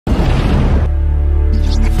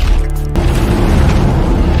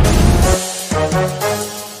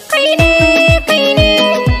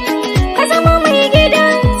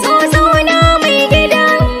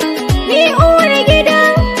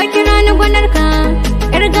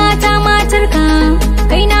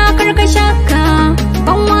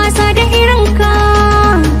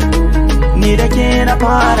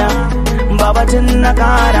na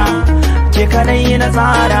kara, ke kadai na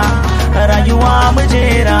tsara, rayuwa mu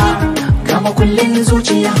jera. Gama kullin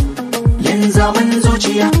zuciya, yin zaman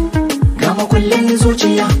zuciya, gama kullin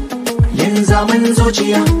zuciya, yin zaman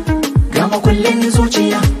zuciya, gama kullin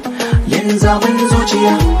zuciya, yin zaman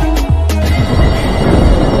zuciya.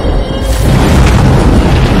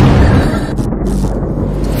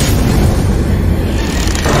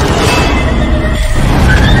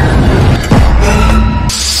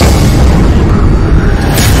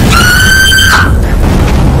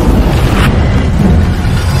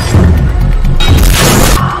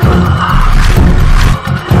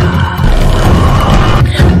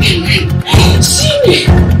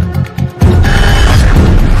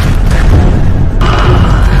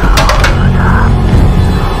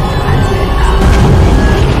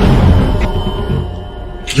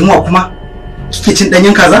 Yunwa kuma? Kike cin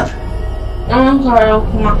ɗanyen kaza? Kaya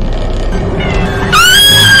kuma.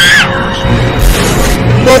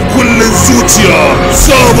 Makullin zuciya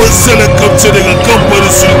sabon salon kamce daga kamfanin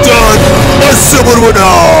Sultan Asabarwada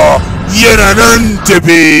yana nan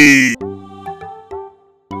tafe.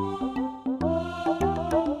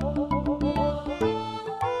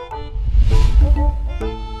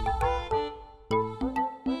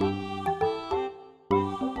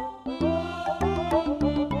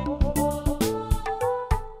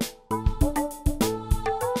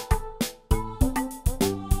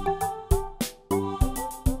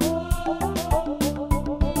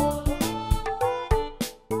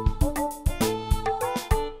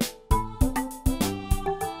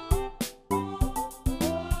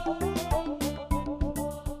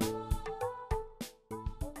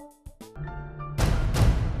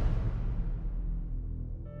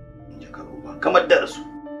 Kamar da su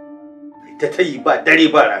ta yi ba dare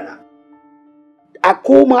ba rana a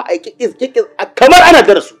koma a kikis kamar ana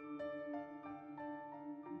da su.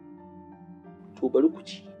 To bari ku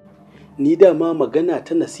ci, ni dama magana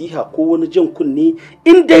ta nasiha ko wani jan kunne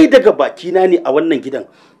in dai daga bakina ne a wannan gidan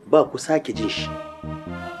ba ku sake jin shi.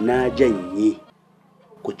 Na janye,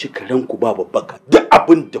 ku ci karenku ba babbaka duk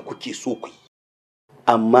abin da kuke so ku yi,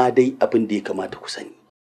 amma dai abin da ya kamata ku sani,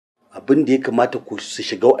 abin da ya kamata ku su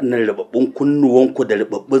shiga waɗannan rababbun kunnuwanku da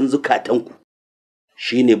rababbun zukatanku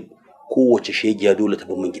shine kowace shegiya dole ta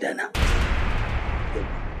bar min gidana.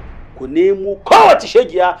 Ku nemo kowace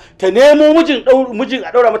shegiya ta nemo mijin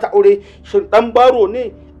a daura mata aure, shin dan baro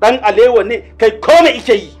ne, dan alewa ne, kai komai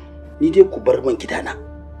ike yi, ni dai ku bar min gidana.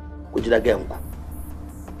 Ku ji da ga yanku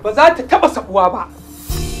ba za ta taba sabuwa ba.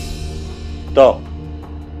 To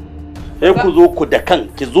sai ku zo ku da kan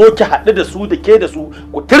ki zo ki haɗu da su da ke da su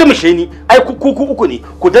ku turmushe ni, ai ku uku ne,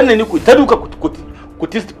 ku danna ni ku ta duka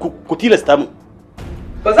ku tilasta min.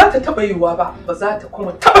 Ba za ta taba yiwuwa ba, ba za ta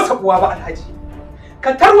kuma taba sabuwa ba Alhaji.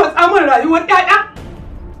 Ka tarwatsa min rayuwar ƴaƴa,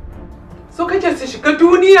 so kake su shiga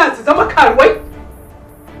duniya su zama karuwai.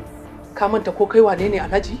 Ka manta ko kai wane ne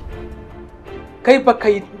Alhaji? Kai ba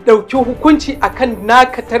kai dauki hukunci akan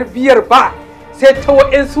naka tarbiyar ba sai ta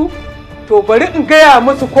wa'ensu. To bari in gaya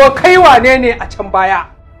musu ko kai wane ne a can baya.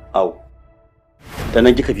 Au, ta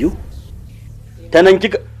nan kika biyu? Ta nan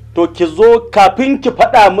kika, to ki zo kafin ki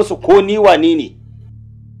faɗa musu ko ni wane ne.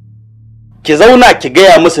 Ki zauna ki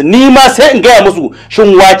gaya musu, ni ma sai in gaya musu,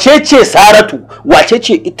 shin wace ce Saratu, wace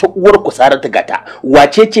ce ita uwar ku Saratu gata,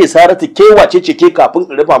 wace ce Saratu ke, wace ce ke, kafin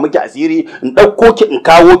in rufa miki asiri in ɗauko ki in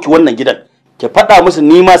kawo ki wannan gidan. Ki faɗa musu,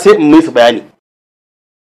 ni ma sai in musu bayani.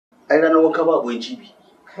 Ai ranar wanka ba goyin cibi.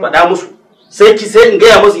 Faɗa musu. Sai in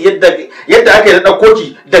gaya musu yadda aka yi na ɗauko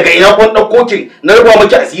ki, daga ina kun ɗauko ki, na rufa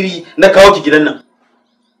miki asiri na kawo ki gidan nan.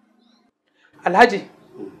 Alhaji,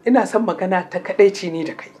 ina son magana ta kadaici ni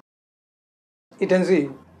da kai. Idan zai yi.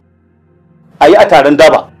 Ayi a taron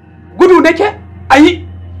daba. Gudu nake? Ayi.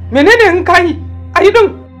 Menene in kayi? Ayi din.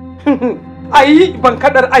 Ayi ban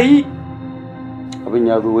kadar ayi. Abin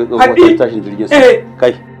ya zo wai tsohon tashin jirgin sa.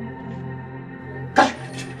 Kai.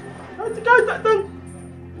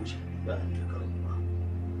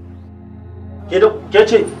 Ke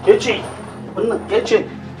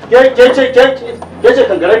ce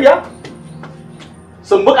kangarariya?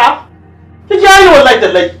 Sumbuka? Ki yayi wallahi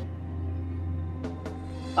tallahi.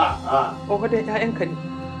 Oho dai ƴaƴanka ne.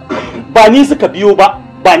 Ba ni suka biyo ba,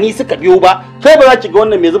 kai ba za ki ga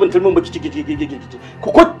wannan mai zubin turmin ba ko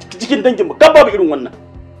cikin dangin ba, kan babu irin wannan.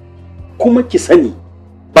 Kuma ki sani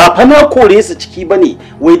ba fa na kore su ciki bane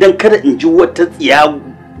wai dan kada in ji wata tsiya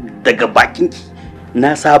daga bakinki.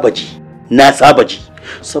 Na saba ji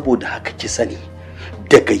saboda haka ki sani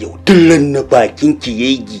daga yau dillan na bakinki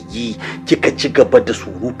yayi gigi kika ci gaba da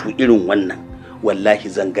surutu irin wannan, wallahi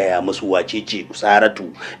zan gaya musu wace ce Saratu,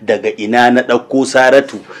 daga ina na ɗauko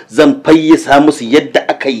Saratu, zan fayyasa musu yadda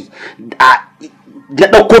aka yi na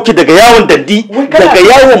ɗauko ki daga yawon dandi daga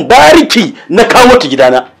yawon bariki na kawo ki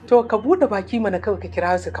gidana. To ka buɗe baki mana kawai ka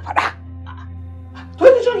kira su ka faɗa.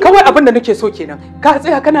 Kawai abin da nake so kenan. Ka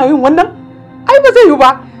tsaya kana yin wannan? Ai ba zai yi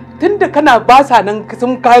ba. Tunda kana ba sa nan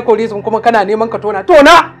sun kai kore sun kuma kana neman ka tona.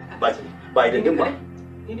 Ba idan din ba.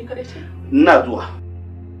 Ina zuwa.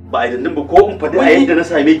 Ba idan din ba ko in faɗi a yadda na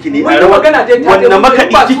same ki ne a rawa. Wanne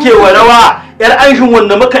makaɗi kike wa rawa? Yar anshin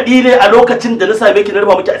wanne makaɗi ne a lokacin da na same ki na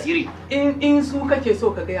rufa miki asiri? In su kake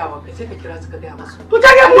so ka gaya wa kai sai ka kira su ka gaya musu. To ta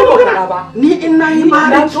ga mu ba. Ni in nayi bariki.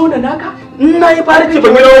 Na tona naka? In nayi bariki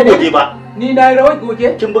ban yi rawa goge ba. Ni na yi rawar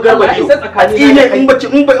goge? Kin bugar baliyo. A tsine in bace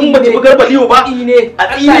bugar baliyo ba. A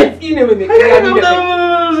tsine mai kariya ni da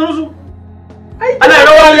kai. Ana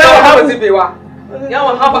rawa yawon haba zubewa.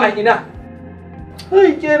 Yawon haba a ina.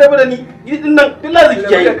 Ai ke rabu da ni. Din nan din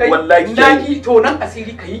laziki yayi wallahi. Na ki to nan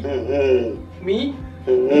asiri kai. Mi?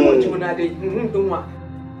 Ni mu juna dai. Dinwa.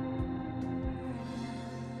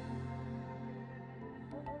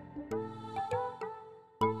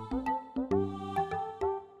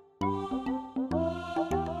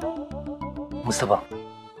 Mustapha,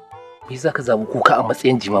 me za ka zaɓi kuka a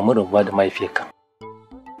matsayin jimamin rabuwa da mahaifiyarka?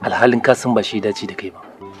 Alhalin ka san ba shi dace da kai ba.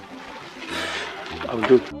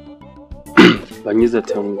 Abdul, ban yi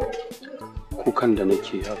zaton kukan da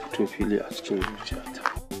nake ya fito fili a cikin zuciyata.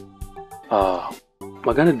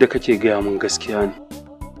 Maganar da kake gaya min gaskiya ne.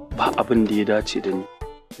 Ba abin da ya dace da ni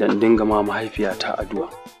da in dinga ma mahaifiyata addu'a.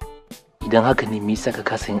 Idan haka ne me yasa ka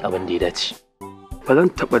kasa yin abin da ya dace? Ba zan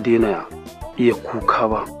taɓa daina iya kuka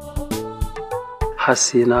ba. Har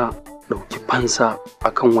sai na ɗauki fansa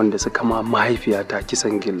akan wanda suka ma mahaifiyata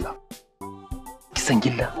kisan gilla. Kisan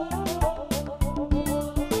gilla?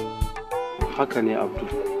 Haka ne Abdul.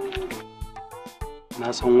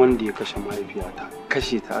 Na san wanda ya kashe mahaifiyata,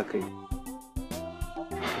 kashe ta aka yi.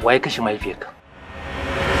 Waye kashe mahaifiyarka?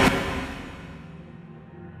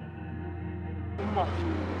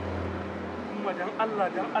 Umma dan Allah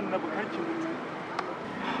dan Annabi karki mutu.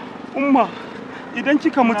 Umma idan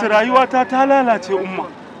kika mutu rayuwata ta lalace umma.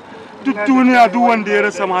 Duk duniya duk wanda ya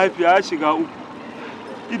rasa mahaifiya ya shiga uku.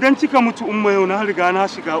 Idan kika mutu umma yau na riga na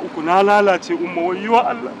shiga uku na lalace umma wayyo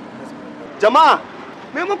Allah. Jama'a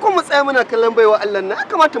maimakon mu tsaya muna kallon baiwa Allah na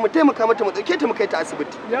kamata mu taimaka mata mu dauke ta mu kai ta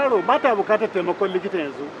asibiti. Yaro ba ta bukatar taimakon likita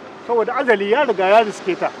yanzu saboda ajali ya riga ya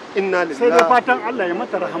riske ta. Inna lillahi. Sai dai fatan Allah ya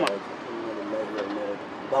mata rahama.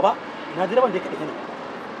 Baba, ina direban da ya kaɗe kenan.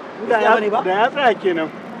 Da ya tsaya kenan.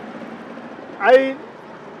 Ai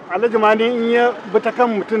Alhaji Mani in ya bi ta kan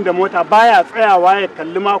mutum da mota baya tsayawa ya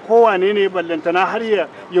kalli ma kowane ne ballantana har ya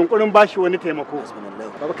yunkurin bashi wani taimako.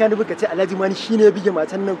 Baba kai nufi ka ce Alhaji Mani shine ya bige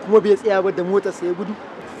matan nan kuma bai tsaya ba da motar sa ya gudu.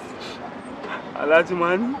 Alhaji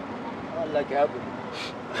Mani? Allah ka yabu.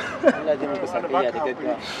 Allah ya muku sakayya da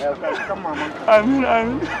gaggawa. Kan mamanka. Amin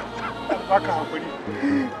amin. Baka hakuri.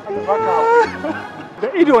 Baka hakuri. Da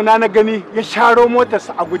ido na gani ya sharo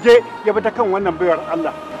motarsa a guje ya bi ta kan wannan bayar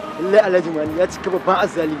Allah. Lallai Alhaji Mani ya cika babban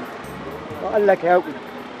azzalimi. Ba Allah ka yaƙuri.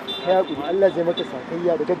 Ka yaƙuri. Allah zai maka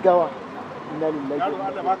sakayya da gaggawa. Inna lillahi wa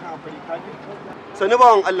inna ilaihi. Sani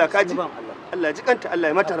bawan Allah ka ji. Allah ji kanta Allah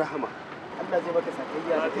ya mata rahama. Allah zai maka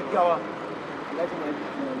sakayya da gaggawa. Alhaji Mani.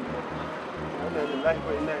 Inna lillahi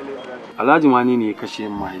wa inna ilaihi raji'un. Alhaji Mani ne ya kashe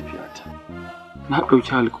mahaifiyata. Na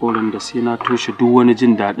ɗauki alƙawarin da sai na toshe duk wani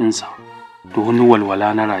jin daɗinsa da wani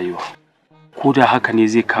walwala na rayuwa. Ko da haka ne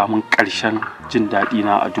zai kawo min ƙarshen jin daɗi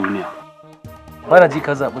na a duniya. Bana ji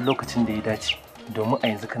ka zaɓi lokacin da ya dace domin a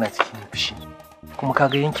yanzu kana cikin fushi kuma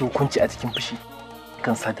kaga yanke hukunci a cikin fushi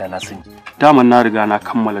kan sada na sani. Daman na riga na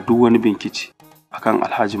kammala duk wani bincike akan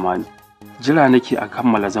Alhaji Mani. Jira nake a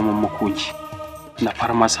kammala zaman makoki na far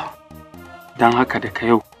masa. Don haka daga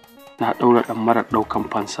yau na ɗaura ɗan marar ɗaukan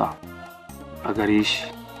fansa a gare shi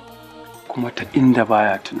kuma ta inda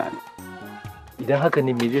baya tunani. Idan haka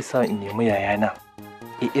ne me zai sa in nemi yayana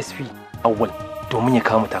ASP Awwal domin ya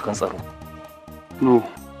kawo matakan tsaro? No,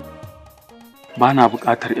 ba na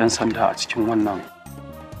buƙatar 'yan sanda a cikin wannan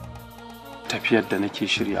tafiyar da nake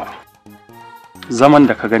shirya. Zaman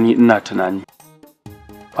da ka gani ina tunani,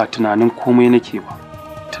 ba tunanin komai nake ba,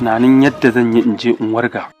 tunanin yadda zan yi in je in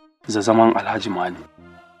warga za zaman Alhaji Mani.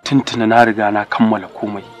 Tuntuna na riga na kammala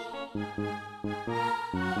komai.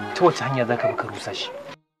 Ta wace hanya za ka bi ka rusa shi?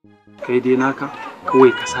 Kai dai naka kawai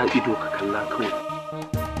ka sa ido ka kalla kawai.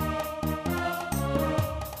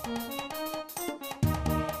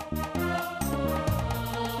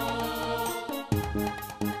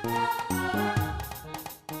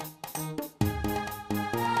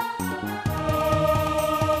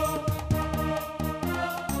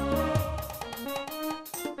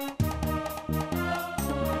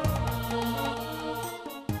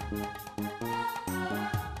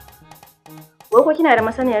 Wai ko kina da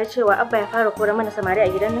masaniyar cewa Abba ya fara kora mana samari a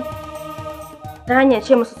gidan nan? Ta hanyar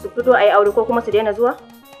ce musu su fito a yi aure ko kuma su daina zuwa?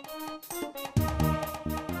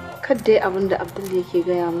 Kadai abin da Abdul yake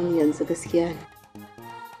gaya min yanzu gaskiya ne.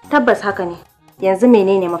 Tabbas haka ne. Yanzu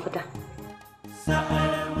menene mafita?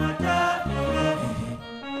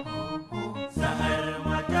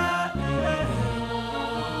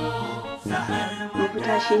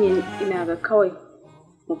 Mafita shine ina ga kawai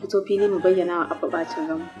mu fito fili mu bayyana wa Abba bacin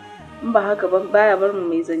ranmu. In ba haka ba baya bar mu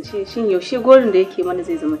mai zance shin yaushe gorin da yake mana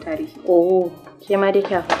zai zama tarihi. Oh, ke ma dai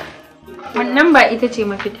kya faɗa. Wannan ba ita ce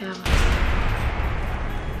mafita ba.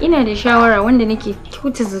 Ina da shawara wanda nake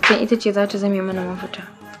kyauta zaton ita ce za ta zame mana mafita.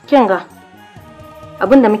 Kin ga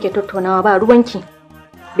abin da muke tattaunawa ba ruwanki.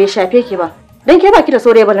 Bai shafe ki ba. Dan ke baki da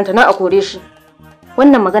saurayi balanta na a kore shi.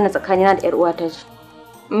 Wannan magana tsakanina da 'yar uwata ce.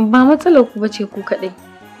 Ba matsalar ku bace ku kadai.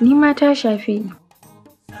 Ni ma ta shafe ni.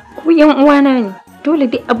 Ku yan uwana ne. Dole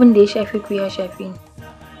duk abin da ya shafe ku ya shafe ni.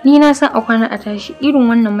 Ni na san a kwana a tashi irin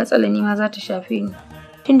wannan matsala ne ma za ta shafe ni.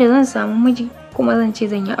 Tunda zan samu miji kuma zan ce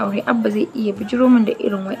zan yi aure Abba zai iya bijiro min da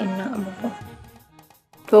irin wa'annan abubuwan.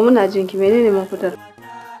 To muna jin ki menene mafitar?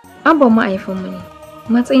 Abba ma'aifinmu ne.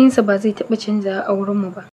 Matsayinsa ba zai taɓa canza a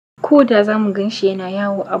wurinmu ba. Ko da za mu gan shi yana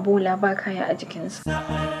yawo a bola ba kaya a jikinsa.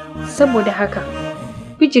 Saboda haka,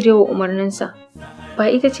 bijirewa umarninsa ba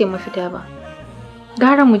ita ce mafita ba.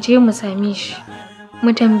 Gara mu je mu same shi,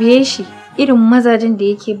 mu tambaye shi irin mazajen da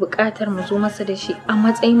yake buƙatar mu zo masa da shi a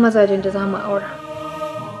matsayin mazajen da za mu aura.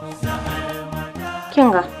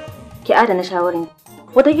 Kinga, ki adana shawarin.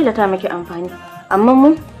 Wataƙila ta miki amfani, amma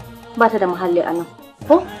mu ba ta da muhalli a nan.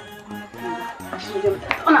 Ko?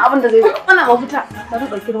 Wani abin da zai zo, ana mafita. Bari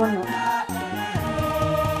ɗauki wannan.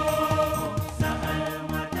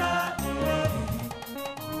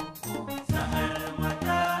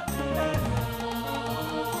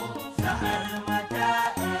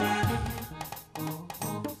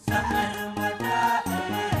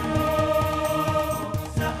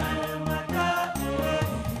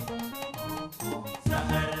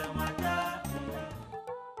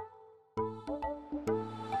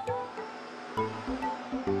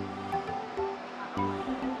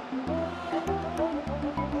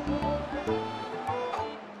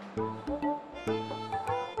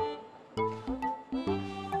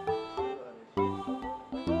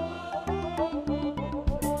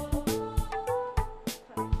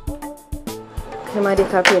 Kuma dai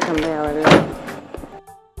ka fiye tambaya wallahi.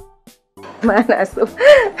 Ma na so.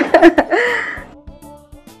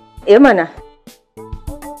 Mana.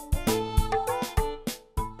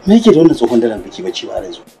 Me yake da wannan tsohon daren biki bacci ba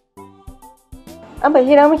yanzu? An bai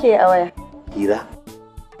hira muke a waya. Hira?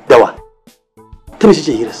 Dawa. Ta mace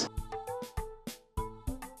ce hiras?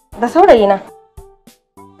 Da saurayi na.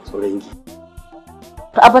 Saurayinki.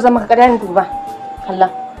 To Abba zan maka ƙarya ni duba.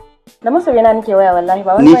 Allah. Da masoyina nake waya wallahi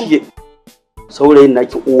ba wani Ni bane. kike saurayin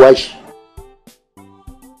naki uwa shi.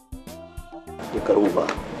 Ya karo ba.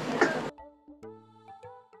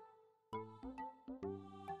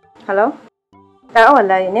 Hello? A'a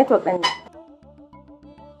wallahi network ɗin ne.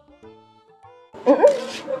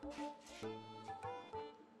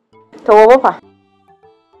 To gobe fa?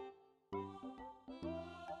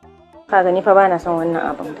 Ka gani fa bana son wannan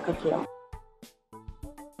abin da kake yi.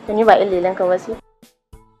 To ni ba illelan ka wasi?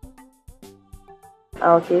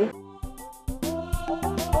 Ah, okay.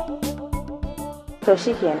 To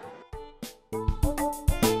shikenan.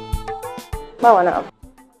 Ba wani abu.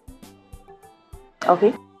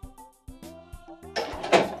 Okay.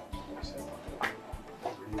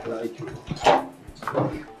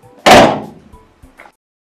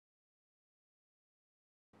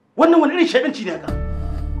 Wannan wani irin shaidanci ne haka?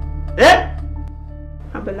 Eh?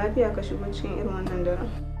 Abba lafiya ka shigo cikin irin wannan daren.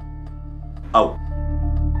 Au.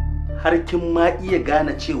 Har kin ma iya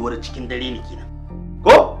gane cewar cikin dare ne kenan.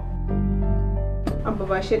 Ko? Abba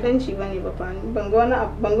ba shaidanci bane ba fa ban ga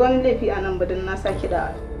wani laifi a nan ba dan na saki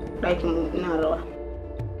da ɗakin mu ina rawa.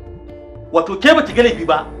 Wato ke ba ki ga laifi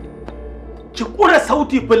ba. Ki kura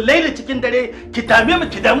sauti billaili cikin dare ki dame mu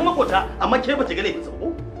ki damu makota amma ke ba ki ga laifin sa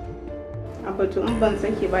ko? Abba to in ban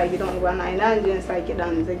sake ba gidan ubana ina je in saki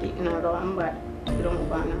dan zage ina rawa an ba gidan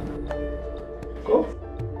ubana. Ko?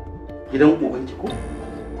 Gidan ubanki ko?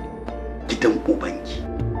 Gidan ubanki.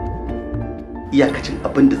 Iyakacin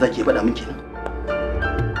abin da zaki faɗa min kenan.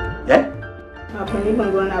 Eh? Abba ni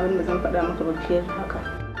ban ga wani abin da zan faɗa maka ba fiye da haka.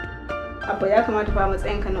 Abba ya kamata fa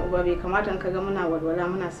matsayinka na uba bai kamata ka ga muna walwala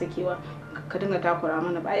muna sakewa ka dinga takura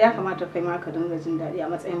mana ba ya kamata kai ma ka dinga jin daɗi a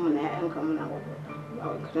matsayin mu na ƴaƴanka muna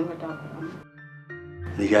walwala ka dinga takura mana.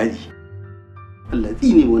 Nishadi. Allah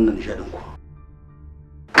tsine wannan nishadin ku.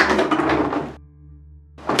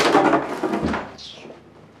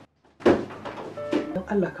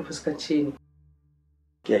 Allah ka fuskance ni.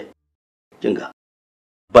 Ke, kinga,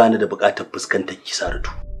 ba ni da buƙatar fuskantar ki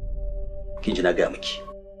Saratu. Kin ji na gaya miki.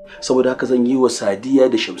 Saboda haka zan yi wa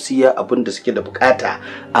Sadiya da Shamsiya abin da suke da buƙata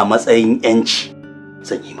a matsayin 'yanci.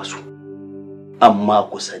 Zan yi masu. Amma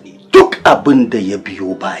ku sani duk abin da ya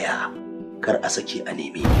biyo baya kar a sake a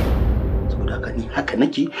neme ni. Saboda haka ni haka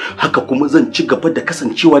nake, haka kuma zan ci gaba da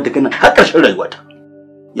kasancewa daga nan har ƙarshen rayuwata.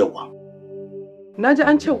 Yawwa. Na ji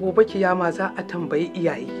an ce gobe kiyama za a tambayi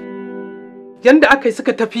iyaye. Yanda aka yi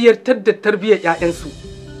suka tafiyartar da tarbiyyar 'ya'yansu.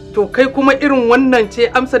 To kai kuma irin wannan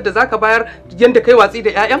ce amsar da zaka bayar yanda kai watsi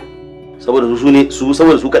da 'ya'yan? Saboda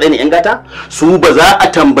saboda su kadai ne 'yan gata? Su ba za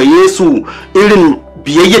a tambaye su irin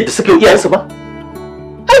biyayyar da suka yi iyayensu ba?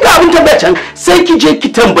 Ai ga abin tambaya can sai ki je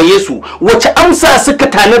ki tambaye su wace amsa suka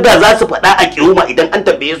tanada za su faɗa a kiyoma idan an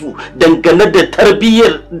tambaye su dangane da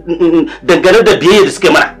tarbiyyar dangane da biyayyar da suka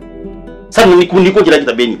yi mana. Sannan ni ko kira ki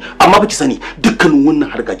tambaye ni, amma ba ki sani dukkanin wannan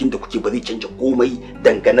hargajin da kuke ba zai canja komai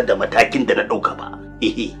dangane da matakin da na ɗauka ba.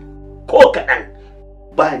 Ko kaɗan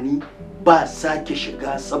ba ni ba sake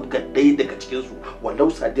shiga sabgar ɗaya daga cikinsu walau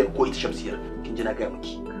Sadiyar ko ita Shamsiyar. Kin ji na gaya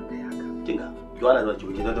miki. Kin ga ki wala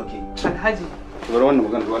zuwa ki da dauke. Alhaji. Ki bar wannan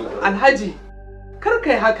magana Allah. Alhaji. Kar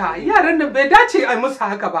kai haka, yaran nan bai dace a musu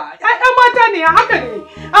haka ba. Ƴaƴa mata ne haka ne.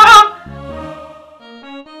 A'a.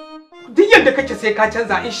 Duk yadda kake sai ka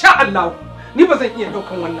canza insha Allah. Ni ba zan iya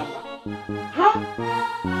ɗaukan wannan ba. Ha?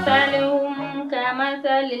 مثلهم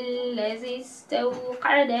كمثل الذي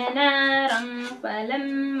استوقد نارا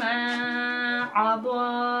فلما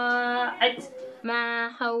أضاءت ما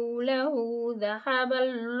حوله ذهب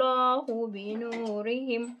الله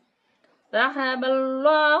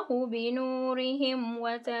بنورهم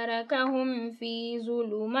وتركهم في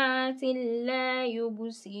ظلمات لا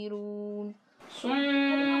يبصرون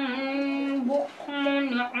صم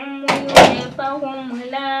بكم عمي فهم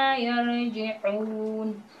لا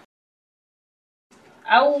يرجعون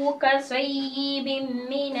أو كصيب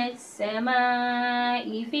من السماء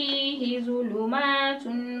فيه ظلمات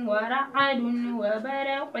ورعد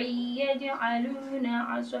وبرق يجعلون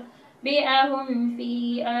أصابعهم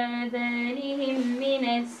في آذانهم من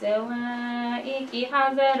الصواعق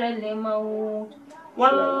حذر الموت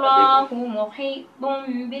والله محيط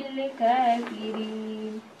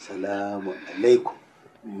بالكافرين. السلام عليكم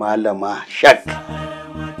مالما شك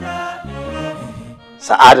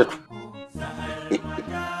سعادة.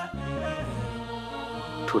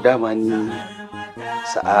 To dama ni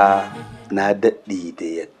sa'a na daɗe da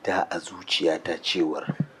yadda a zuciyata cewar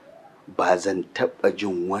ba zan taɓa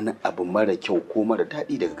jin wani abu mara kyau ko mara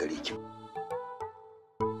daɗi daga gare ki.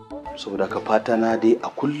 Saboda ka fata na dai a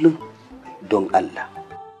kullum don Allah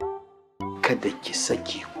kada ki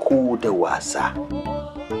saki ko da wasa.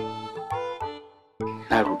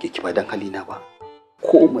 Na roƙe ki ba don halina ba.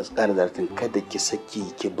 Ko matsar zartin kada ki saki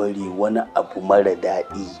ki bari wani abu mara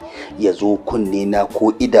daɗi ya zo kunne na ko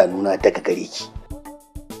idanuna daga gare ki.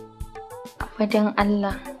 Abadan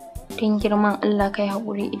Allah, don girman Allah kai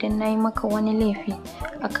haƙuri idan na yi maka wani laifi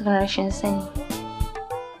akan rashin sani.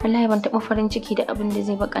 Wallahi ban taɓa farin ciki da abin da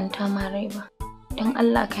zai bakanta ma rai ba. Don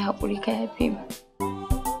Allah kai haƙuri ka yafe mu.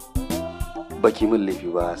 Baki min laifi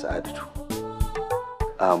ba Sa'adatu.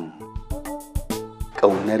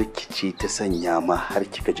 Ƙaunar ki ce ta sanya ma har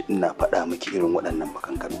kika ji ina faɗa miki irin waɗannan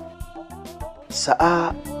maganganu. Sa'a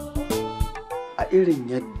a irin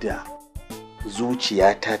yadda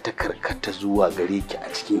zuciyata ta karkata zuwa gare ki a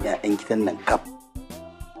cikin 'ya'yan gidan nan kaf.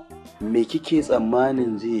 Me kike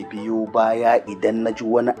tsammanin zai biyo baya idan na ji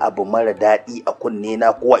wani abu mara daɗi a kunne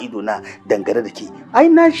na ko a ido na dangane da ke? Ai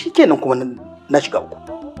na shikenan kuma na shiga uku.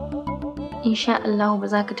 Insha Allah ba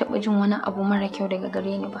za ka taɓa jin wani abu mara kyau daga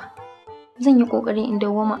gare ni ba. Zan yi ƙoƙari in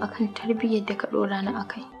dawwama akan tarbiyyar da ka ɗora ni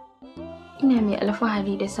akai. Ina mai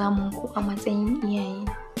alfahari da samun ku a matsayin iyayena.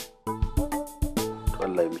 To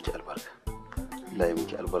Allah ya miki albarka. Allah ya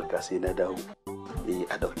miki albarka sai na dawo.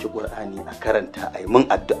 A ɗauki Qur'ani a karanta a yi min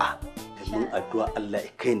addu'a. Da min addu'a Allah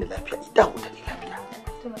ya kai ni lafiya, ya dawo da ni lafiya.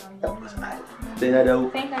 Sai na dawo.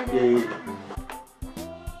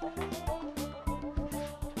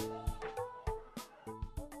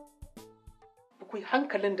 Ku yi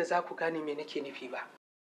hankalin da za ku gane me nake nufi ba.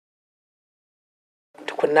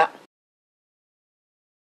 Tukunna,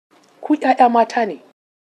 ku ‘ya'ya mata ne.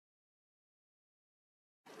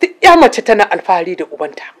 Duk ‘ya mace tana alfahari da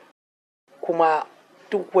ubanta, kuma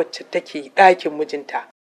duk wacce take ɗakin mijinta,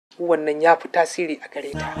 wannan ya fi tasiri a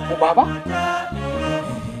gare ta. Uba ba?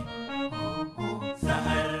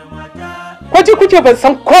 Kwaji kuke ban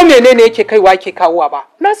san ko menene yake kaiwa ke kawowa ba,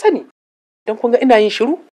 na sani, don kun ga ina yin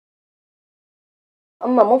shiru?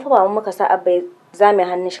 Amma mun fa ba mun muka sa abba ya zame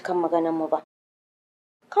hannun shi kan maganar mu ba.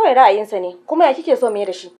 Kawai ra'ayinsa ne, kuma ya kike so mu yi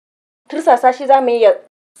da shi? Tursasa shi za mu yi ya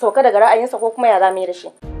sauka daga ra'ayinsa ko kuma ya za mu yi da shi?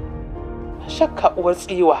 Shakka uwar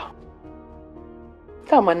tsiwa.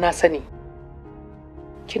 Daman na sani.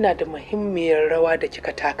 Kina da muhimmiyar rawa da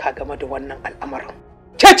kika taka game da wannan al'amarin.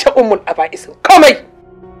 Cece ummul aba'isin komai.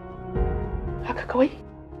 Haka kawai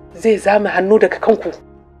zai zame hannu daga kanku.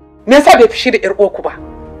 Me yasa bai fishi da ƴar uwarku ba?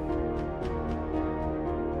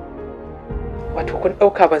 Wato kun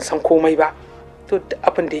ɗauka ban san komai ba. To duk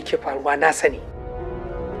abin da yake faruwa na sani.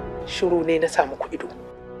 Shiru ne na samu ku ido.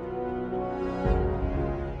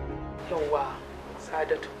 Yawwa,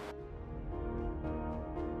 Sadatu.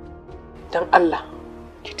 Dan Allah,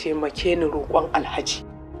 ki taimake ni roƙon Alhaji.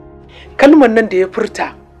 Kalmar nan da ya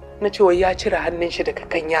furta na cewa ya cire hannun shi daga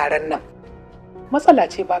kan yaran nan. Matsala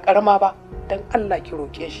ce ba ƙarama ba, dan Allah ki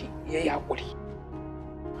roƙe shi ya yi haƙuri.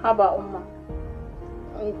 Haba umma.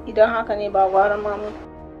 Idan haka ne ba gwara mamu.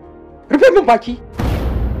 Rufe min baki.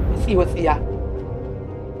 Tsiwa tsiya.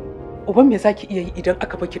 Uban me zaki iya yi idan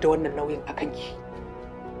aka baki da wannan nauyin a kanki?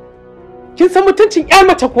 Kin san mutuncin ƴar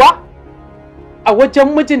mace kuwa? A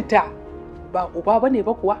wajen mijinta ba uba bane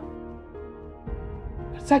ba kuwa?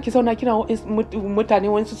 Saki zauna kina mutane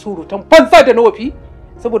wani surutan banza da na wafi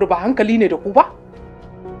saboda ba hankali ne da ku ba?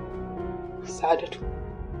 Sa'adatu,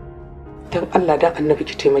 dan Allah dan Annabi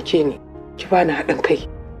ki taimake ni, ki bani haɗin kai.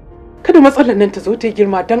 Kada matsalar nan ta zo ta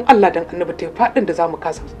girma dan Allah dan Annabi ta faɗin da zamu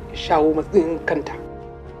kasa shawo matsayin kanta.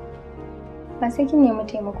 Ba sai kin nemi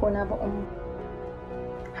taimako na ba umma.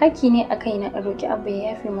 Haki ne a kaina in roki Abba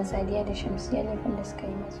ya yafe masa Sadiya da Shamsiyya laifin da suka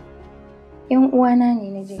yi masa. Yan uwana ne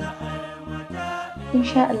na je.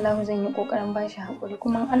 Insha Allah zan yi kokarin bashi hakuri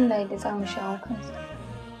kuma Allah ya da za mu shawo kansa.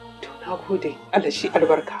 To nagode, Allah shi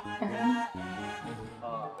albarka.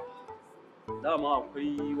 Dama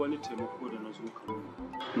akwai wani taimako da na zo ka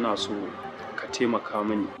ina so ka taimaka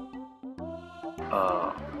mini.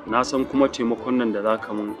 Na san kuma taimakon nan da za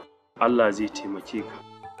ka mun Allah zai taimake ka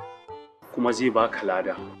kuma zai baka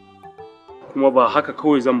lada. Kuma ba haka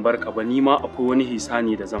kawai zan barka ba, ni ma akwai wani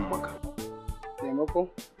hisani da zan maka. Taimako?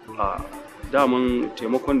 Daman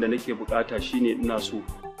taimakon da nake bukata shine ina so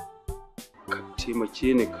ka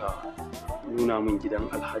taimake ni ka nuna min gidan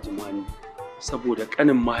Alhaji Mani saboda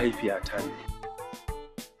kanin mahaifiyata ne.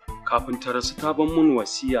 Kafin ta rasu ta ban mun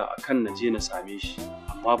wasiya akan na je na same shi,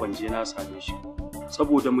 amma ban je na same shi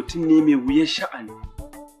saboda mutum ne mai wuyar sha'ani.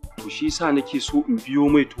 To shi yasa nake so in biyo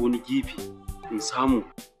mai ta wani gefe in samu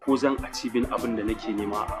ko zan acibin abin da nake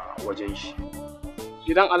nema a wajen shi.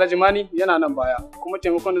 Gidan Alhaji Mani yana nan baya, kuma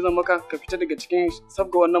taimakon da zan maka ka fita daga cikin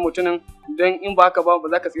sabga wannan mutumin, don in ba haka ba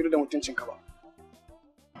za ka tsira da mutuncinka ba.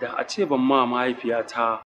 Da a ce ban ma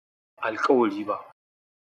mahaifiyata alƙawari ba,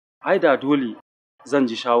 ai da dole zan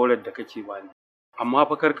ji shawarar da kake bani, amma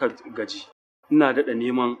fa kar ka gaji, ina daɗa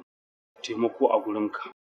neman taimako a gurinka.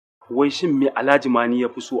 Wai shin me Alhaji Mani ya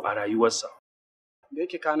fi so a rayuwarsa? Da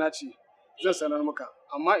yake kana ce zan sanar maka,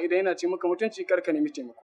 amma idan yana ce maka mutunci kar ka nemi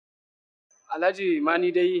taimako. Alhaji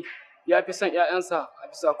Mani dai ya fi son ‘ya'yansa a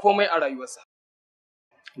bisa komai a rayuwarsa.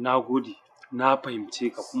 Na gode, na fahimce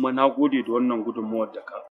ka kuma na gode da wannan gudunmuwar da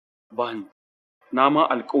ka bani. Na ma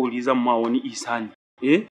alƙawari zan ma wani isani.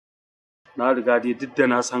 Na riga dai duk da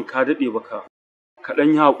na san ka daɗe baka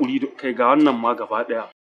kaɗan yi haƙuri kai ga wannan ma gaba ɗaya.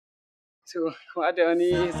 To, kuma da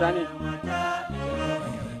wani isani.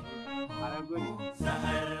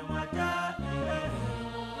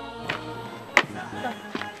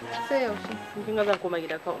 Sai yaushe? Kin ga zan koma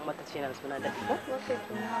gida kan umma ta ce na suna da ko?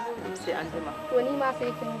 Sai an jima. To ni ma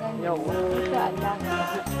sai kin gani. Yawwa. Insha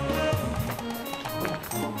Allah.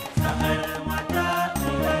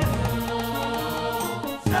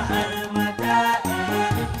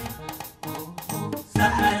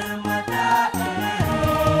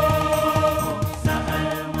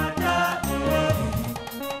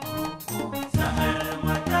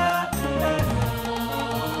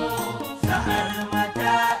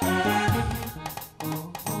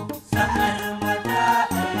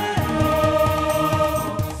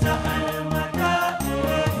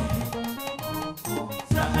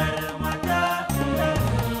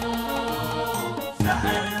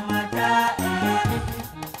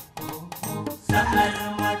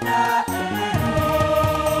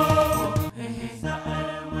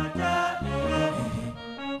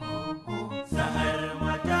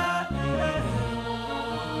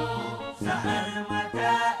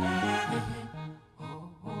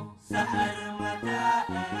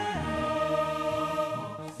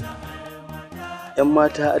 ‘Yan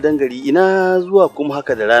mata a dangari ina zuwa kuma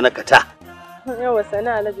haka da rana kata. Yawa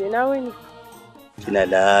sana Alhaji na wani. Kina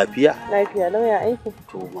lafiya? Lafiya lauya aiki.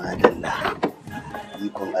 To madalla.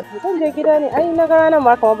 Ikon Allah. Zan je gida ne, ai na ga ranar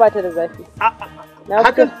ma kamar ba ta da zafi.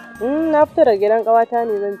 Na fita daga gidan ƙawata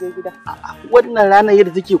ne zan je gida. Wannan ranar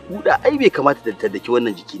yadda take kuda ai bai kamata da ta daki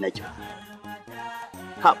wannan jiki naki ba.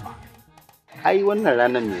 Haba. Ai wannan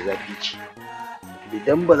ranar mai zafi ce.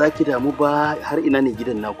 Idan ba za ki damu ba har ina ne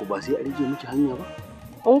gidan naku ba sai a rage miki hanya ba.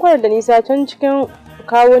 Unguwar da nisa can cikin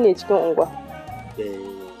kawo ne cikin unguwa.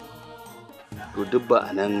 To duk ba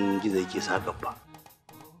a nan gizo yake saka ba.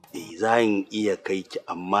 Zan iya kai ki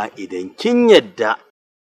amma idan kin yadda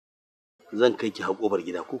zan kai ki haƙobar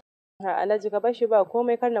gida ko? Alhaji ka bar shi ba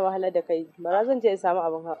komai kar na wahalar da kai. Bara zan je in samu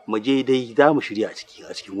abin hawa. Mu je dai za mu shirya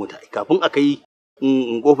a cikin mota. Kafin a kai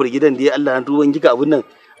kofar gidan dai Allah na tuban kika abin nan.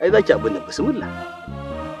 Ai za ki abin nan bismillah.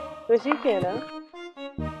 To shikenan.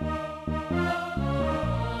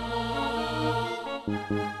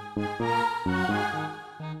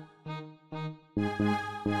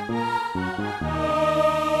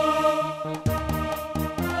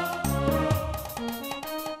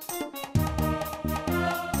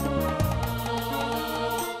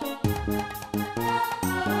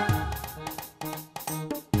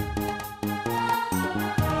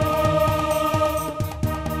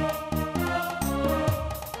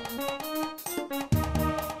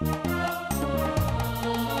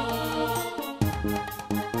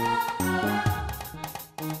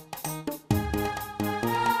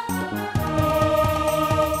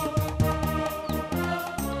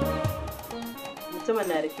 Mutumin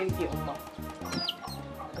na da kirki umma.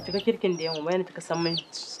 Ka cika kirkin da yamma bayan ta san mun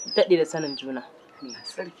daɗe da sanin juna. Allah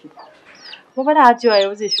sarki. Ko ba da cewa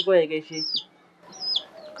yau zai shigo ya gaishe ki.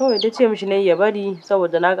 Kawai da ce mishi ne ya bari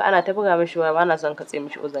saboda naga ana ta buga mishi waya ba na son katse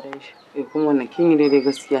mishi uzurin shi. Kuma wannan kin yi daidai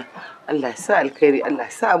gaskiya. Allah ya sa alkhairi, Allah ya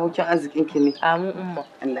sa abokin arzikin ki ne. Amin umma.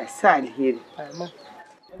 Allah ya sa alheri. Amin.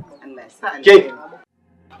 Allah ya sa alheri.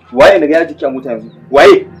 Ke waye na ga ya jiki a mota yanzu?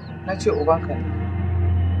 Waye? Na ce ubanka ne.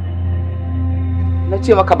 Na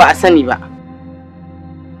ce maka ba a sani ba.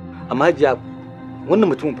 Amma Hajiya wannan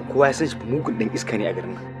mutumin fa kowa ya san shi fa mugun dan iska ne a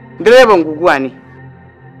garin nan. Direban guguwa ne.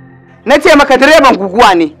 Na ce maka direban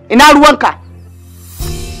guguwa ne. Ina ruwanka?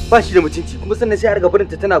 Ba shi da mutunci kuma sannan sai a riga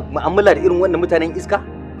barinta tana mu'amala da irin wannan mutanen iska?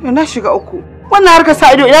 Na shiga uku. Wannan harkar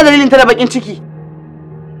sa ido ina dalilin ta da bakin ciki.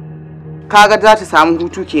 Kaga za ta samu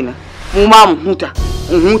hutu kenan. Mu ma mu huta.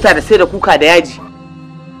 In huta da sai da kuka da yaji.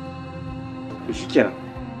 To shikenan.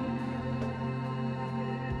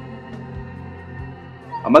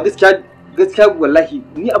 Amma gaskiya wallahi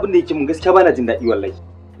ni abin da yake mun gaskiya bana jin daɗi wallahi.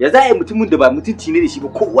 Ya za a yi mutumin da ba mutunci ne da shi ba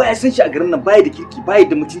kowa ya san shi a garin nan baya da kirki baya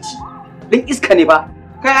da mutunci. Dan iska ne ba.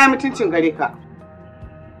 Kai ai mutuncin gare ka.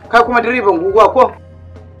 Kai kuma direban guguwa ko?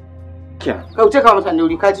 Kenan. Ka wuce ka masa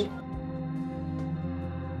wuri kaji.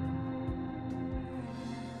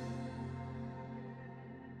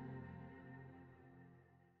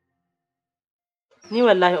 Ni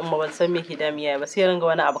wallahi umma ban san me ke damiya ba sai ranga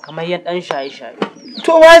wani abu kamar yan dan shaye-shaye.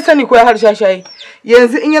 To wai sani ko ya har shaye-shaye.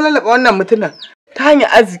 Yanzu in ya lallaba wannan mutumin ta hanyar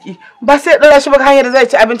arziki ba sai dora shi ba hanyar da zai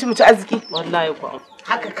ci abinci mu ci arziki. Wallahi ko.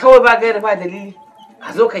 Haka kawai ba gaira ba dalili.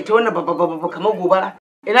 Ka zo kai ta wannan babba kamar gobara.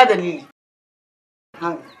 Ina dalili.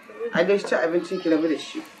 A dai ci abincin ki rabu da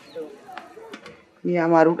shi. Ni ya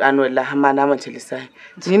ma ruɗa ni wallahi amma na mance lissafi.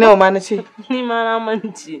 Ni nawa ma na ce? Ni ma na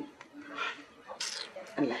mance.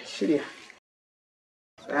 Allah shirya.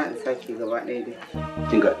 Sa'an saki gaba ɗaya dai.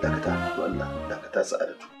 Kin ga dakata to Allah dakata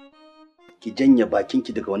Sa'adatu. Ki janye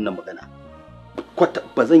bakinki daga wannan magana. Kwata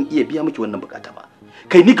ba zan iya biya miki wannan bukata ba.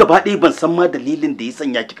 Kai ni gaba ɗaya ban san ma dalilin da ya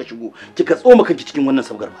sanya kika shigo kika tsoma kanki cikin wannan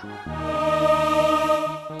sabgar ba.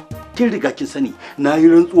 Kin riga kin sani na yi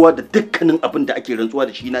rantsuwa da dukkanin abin da ake rantsuwa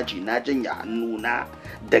da shi na ce na janye hannuna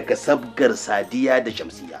daga sabgar Sadiya da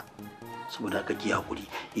Shamsiya. Saboda haka ki hakuri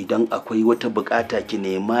idan akwai wata bukata ki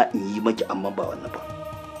nema in yi maki amma ba wannan ba.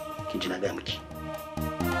 Kin ji na gaya miki.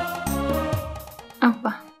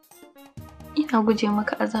 Abba, ina guje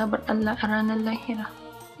maka azabar Allah a ranar lahira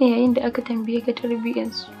yayin da aka tambaye ka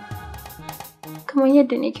tarbiyyarsu. Kamar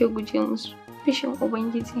yadda nake guje musu fishin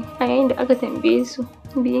Ubangiji a yayin da aka tambaye su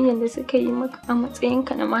biyayyar da suka yi maka a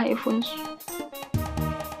matsayinka na mahaifinsu.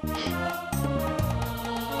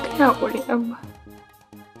 Kai haƙuri Abba.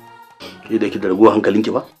 Ke da ki da raguwa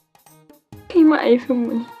hankalinki ba? Kai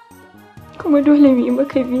mahaifinmu ne, kuma dole mu yi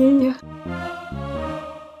maka biyayya.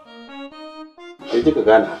 Kai kika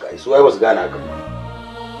gane haka, ai su ai basu gane haka.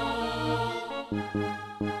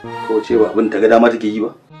 Ko ce ba abin ta ga dama take yi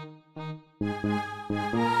ba?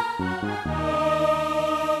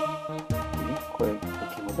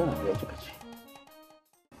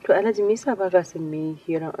 To Alhaji me yasa ba ka son mu yi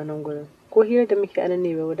hiran a nan gurin? Ko hirar da muke anan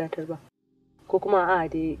ne bai wadatar ba? Ko kuma a'a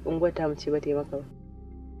dai unguwar ta mu ce ba ta yi maka ba?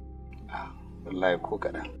 Wallahi ko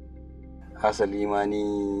kaɗan. Hasali ma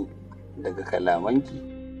ni daga kalamanki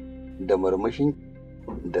da murmushin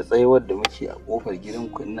da tsayuwar da muke a kofar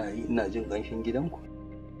gidanku ina jin ganshin gidanku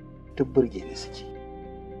duk burge ni suke.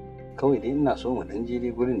 Kawai dai ina so mu dan je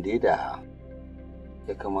dai gurin da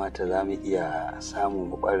ya kamata za mu iya samu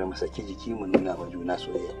mu ɓare mu saki jiki mu nuna wa juna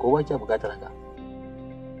soyayya, ko ba kya buƙatar haka?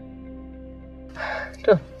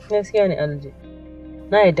 To, gaskiya ne Alhaji.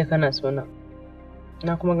 Na yadda kana so na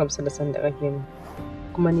kuma gamsu da san da kake min,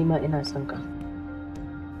 kuma ni ma ina son ka.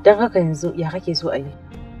 Don haka yanzu ya kake so a yi?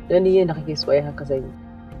 Don ni yadda kake so a yi haka zan yi.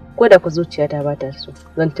 Ko da ku zuciyata ba ta so,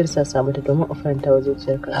 zan tirsasa mata domin a faranta wa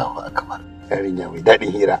zuciyarka. Allahu akbar. Yarinya mai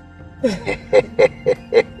daɗin hira.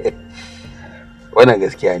 Wannan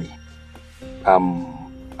gaskiya ne.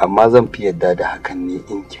 Amma zan fi yadda da hakan ne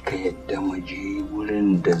in kika yadda mu je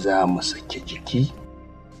wurin da za mu sake jiki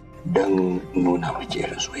don nuna miki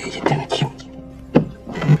irin soyayya da nake miki.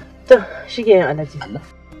 To, shige yin Alhaji.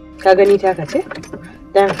 Ka gani taka ce?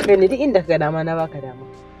 Dan kai ni duk inda ka ga dama na baka dama.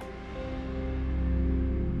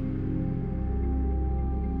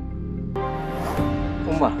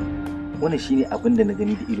 Umma, wannan shine abin da na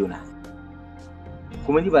gani da idona.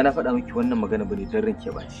 Kuma ni ba na faɗa miki wannan magana bane don ranke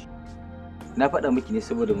ba shi. Na faɗa miki ne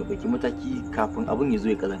saboda mu ɗauki mataki kafin abin ya zo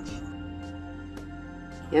ya kazance.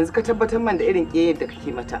 Yanzu ka tabbatar man da irin ƙiyayyar da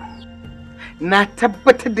kake mata. Na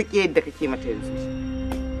tabbatar da ƙiyayyar da kake mata yanzu.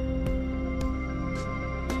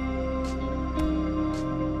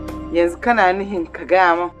 Yanzu kana nihin ka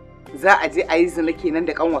gaya min za a je a yi zina kenan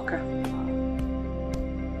da ƙanwarka?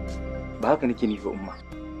 Ba haka nake nufi Umma.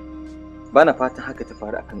 Ba na fatan haka ta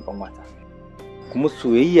faru akan ƙanwata. Kuma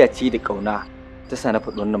soyayya ce da ƙauna ta sa na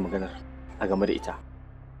faɗi wannan maganar a game da ita.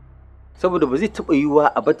 Saboda ba zai taɓa yiwuwa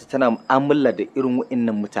a barta tana mu'amala da irin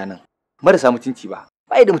waɗannan mutanen marasa mutunci ba.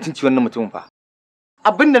 Ba da mutunci wannan mutumin fa.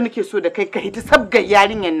 Abin da nake so da kai ka hita sabgar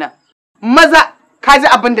yarinyar nan. Maza ka ji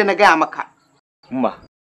abin da na gaya maka. Umma,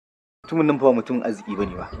 mutumin nan fa mutumin arziki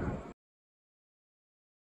bane ba.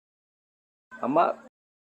 Amma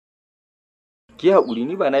ki haƙuri,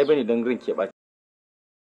 ni ba na yi bane don ranki ya ɓaci.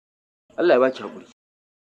 Allah ya baki haƙuri.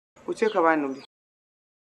 Wuce ka bani wuri.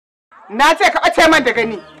 Na ce ka ɓace man da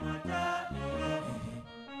gani.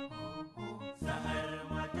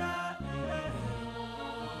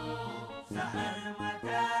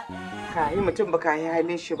 Ka yi mutum ba ka yi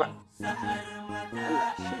halin shi ba.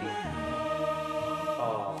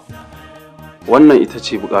 Wannan ita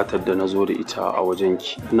ce buƙatar da na zo da ita a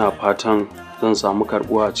wajenki. Ina fatan zan samu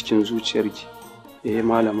karɓuwa a cikin zuciyarki.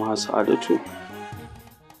 Malama Sa'adatu.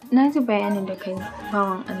 Na ji bayanin da kai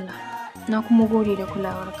bawan Allah, na kuma gode da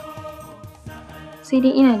kulawarka. Sai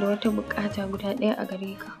dai ina da wata buƙata guda ɗaya a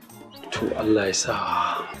gare ka. To Allah ya sa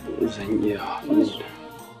zan iya.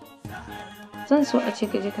 Zan so a ce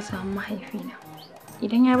ka je ka samu mahaifina.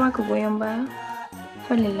 Idan ya baka goyon baya,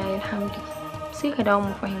 falillahi alhamdu, sai ka dawo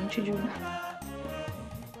mu fahimci juna.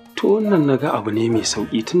 To wannan naga abu ne mai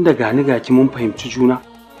sauƙi, tun da gani gaki mun fahimci juna.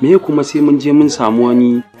 Me kuma sai mun je mun samu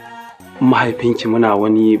wani mahaifinki muna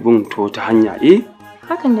wani bin to ta hanya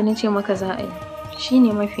Hakan da na ce maka za a yi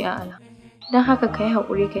shine mafi a'ala. Don haka ka yi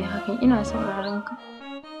haƙuri ka yi hakan, ina sauraron ka.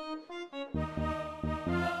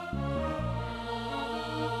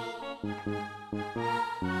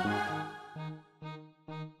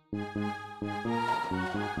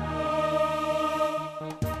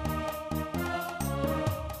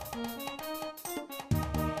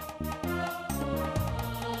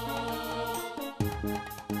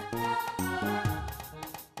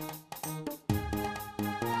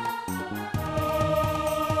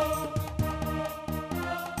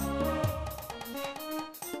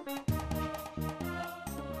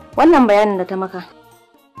 Wannan bayanin da ta maka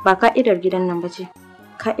ba ka'idar gidan nan ba ce,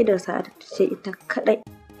 ka'idar Sa'adatu ce ita kaɗai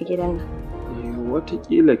a gidan nan.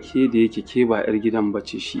 Wataƙila ke da yake ke ba 'yar gidan ba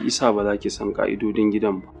ce, shi isa ba za ki san ka'idodin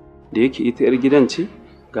gidan ba. Da yake ita 'yar gidan ce,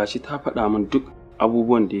 gashi ta faɗa min duk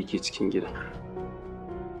abubuwan da yake cikin gidan.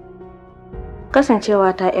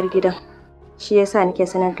 Kasancewa ta 'yar gidan shi yasa nake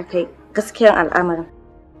sanar da kai gaskiyar al'amarin.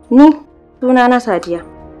 Ni sunana Sadiya.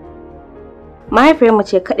 Mahaifiyarmu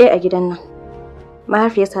ce kaɗai a gidan nan.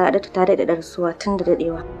 Mahaifiyar Sa'adatu ta daɗe da rasuwa tun da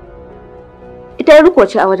daɗewa. Ita yar riko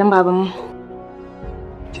ce a wajen babanmu.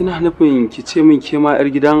 Kina nufin ki ce min ke ma 'yar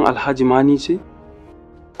gidan Alhaji Mani ce?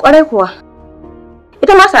 Ƙwarai kuwa.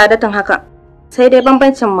 Ita ma Sa'adatun haka. Sai dai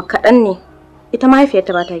bambancin mu kaɗan ne. Ita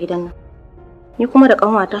mahaifiyarta ba ta gidan nan. Ni kuma da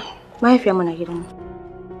ƙanwata mahaifiyarmu na gidan nan.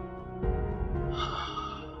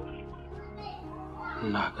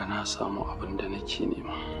 Na ga na samu abin da nake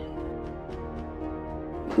nema.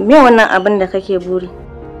 Me wannan abin da kake buri?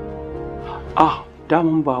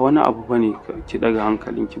 Daman ba wani abu bane ki daga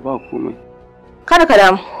hankalinki, ba komai. Kada ka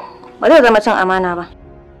damu. Ba zai zama cin amana ba.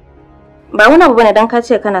 Ba wani abu bane dan ka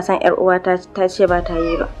ce kana son ƴar uwa ta ce ba ta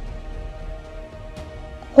yi ba.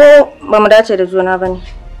 ko ba mu dace da juna ba ne.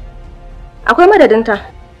 Akwai madadinta,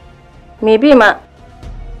 me bi ma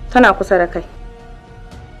tana kusa da kai.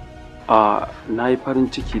 Na yi farin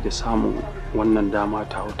ciki da samun wannan dama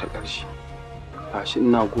ta wata ƙarshe. Gashi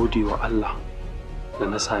ina gode wa Allah da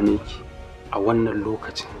na same ki a wannan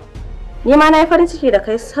lokacin. Ni ma na yi farin ciki da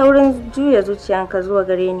kai saurin juya zuciyanka zuwa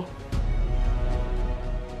gare ni.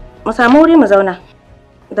 Mu samu wuri mu zauna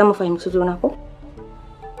don mu fahimci juna ko?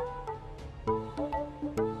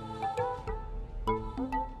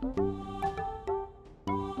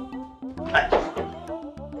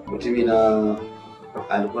 Mutumi na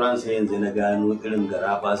alkuran sai yanzu na gano irin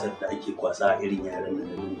garabasar da ake kwasa a irin yaran da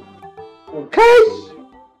na kai!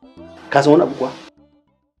 Ka san wani abu kuwa?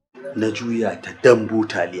 Na juya ta dambu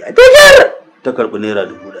taliya dagar ta karɓi naira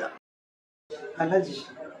 1000. Alhaji,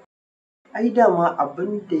 ai dama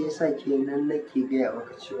abin da ya sa kenan nake gaya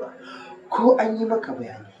maka cewa ko an yi maka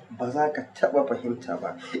bayani ba za ka taɓa fahimta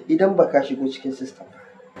ba idan ba ka shigo cikin sistem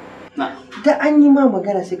ba. Da an yi ma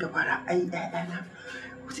magana sai ka fara ai ƴaƴana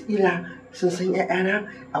wataƙila sun san ƴaƴana,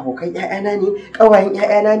 abokan ƴaƴana ne, ƙawayen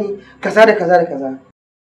ƴaƴana ne, kaza da kaza da kaza.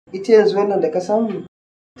 Ita yanzu wannan da ka samu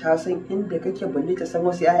ta san inda kake balle ta san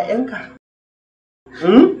wasu ƴaƴanka.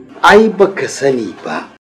 Ai baka sani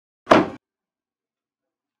ba.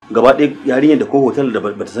 Gaba ɗaya yarinyar da ko hotel da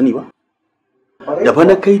bata sani ba. Da fa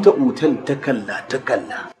na kai ta hotel ta kalla.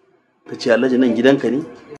 Ta ce Alhaji nan gidanka ne?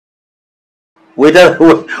 Wai ta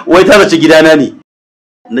zaci gidana ne.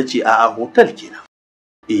 Na ce a'a hotel kenan.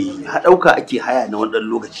 Ɗauka ake haya na wani ɗan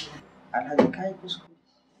lokaci. Alhaji kai kuskure.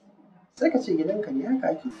 Sai ka ce gidanka ne haka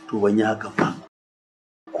ake. To ban yi haka ba.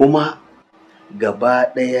 Kuma gaba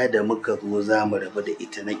ɗaya da muka zo za mu rabu da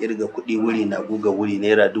ita na kirga kuɗi wuri na guga wuri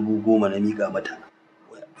naira 10,000 na miƙa mata.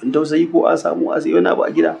 In tausayi ko an samu a sai wani abu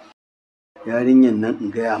a gida. Yarinyan nan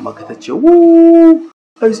in gaya maka ta ce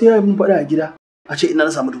ai sai ya mun faɗa a gida. A ce ina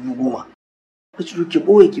na samu 10,000. Ta ce ki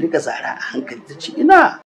ɓoye ki rika zara a hankali. Ta ce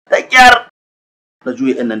ina da ƙyar. Na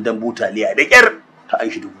juya yan nan dambu taliya da ƙyar ta an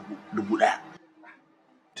shi 1,000.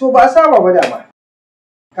 To ba a saba ba dama.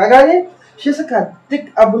 Ka gane? Shi saka duk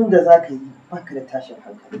abin da za ka yi baka da tashin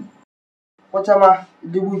hankali. Wata ma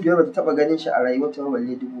 5,000 ba ta taɓa ganin shi a rayuwarta ba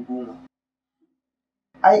balle 10,000.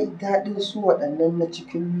 Ai daɗin su waɗannan na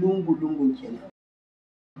cikin lungu-lungun kenan.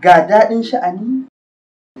 Ga daɗin sha'ani,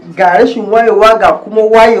 ga rashin wayewa ga kuma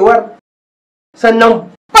wayewar,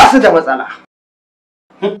 sannan ba su da matsala.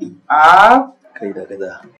 Kai da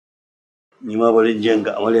kaza. Ni ma bari in je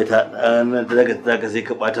ga amarya ta nan da zaka sai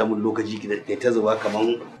ka bata min lokaci kai ta zuba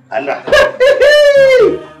kaman Allah.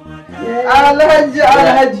 Alhaji.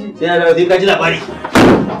 Sai na sai ka ji labari.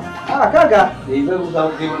 Kaga.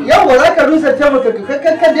 Yawwa za ka rusa ta maka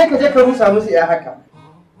kan dai ka je ka rusa musu ya haka.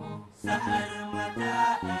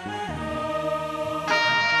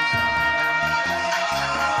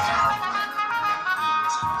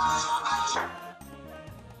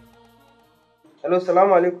 Hello,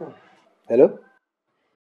 salamu alaikum. Hello?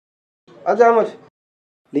 Ahmad.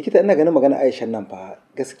 Likita ina ganin magana Aisha nan fa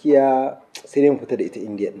gaskiya sai dai mu fita da ita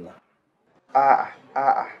India din nan.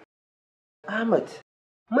 A'a. Ahmad,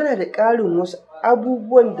 muna da ƙarin wasu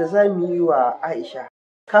abubuwan da za mu yi wa Aisha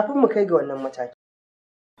kafin mu kai ga wannan mataki.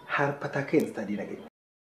 Har fata kai ta daina gani.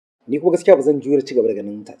 Ni kuma gaskiya ba zan jure ci gaba da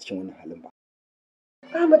ganin ta cikin wannan halin ba.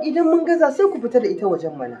 Ahmad, idan mun gaza sai ku fita da ita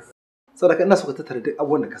wajen mana. Saboda ina so ka tattara duk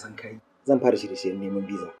abubuwan da ka san kai. Zan fara shirye-shiryen neman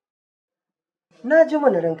biza. Na ji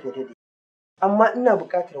mana ranka ya dade. Amma ina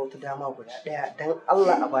buƙatar wata dama guda ɗaya don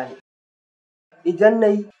Allah a bani. Idan ba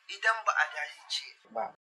a dace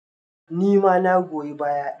ba, ni ma na goyi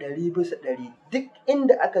baya 100% duk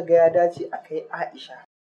inda aka ga ya dace a kai Aisha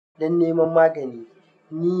don neman magani,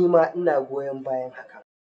 ni ma ina goyon bayan haka.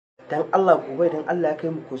 Don Allah gobe don Allah ya kai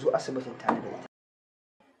mu ku zo asibitin tare da ita.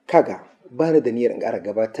 Kaga, ba ni da niyyar in ƙara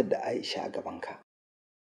gabatar da Aisha a gabanka.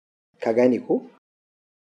 Ka gane ko?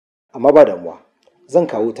 Amma ba damuwa. Zan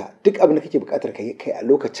kawo ta duk abin da kake buƙatar kai a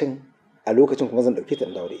lokacin kuma zan ɗauke ta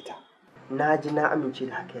in dawo da ita. Na ji na amince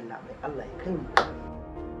da haka yalla bai Allah ya kai mu.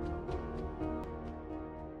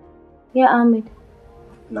 Ya Ahmed.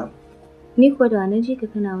 Na. Ni ko da na ji ka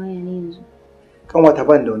kana waya ne yanzu. Kanwata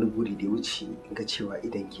ban da wani buri da ya wuce in ga cewa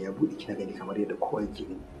idan ki ya buɗe kina gani kamar yadda kowa yake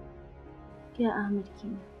gani. Ya Ahmed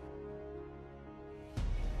kenan.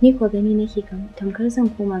 Ni ko gani nake tamkar zan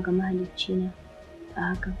koma ga mahalicci na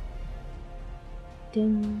a hakan.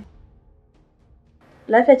 Dan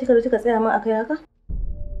lafiya kika zo kika tsaya min akai haka?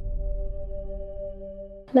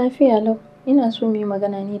 Lafiya lau. Ina so mu yi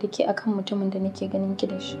magana ne da ke akan mutumin da nake ganin ki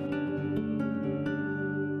da shi.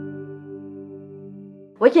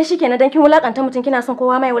 Wake shi kenan dan kin wulakanta mutum kina son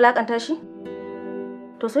kowa mai wulakanta shi?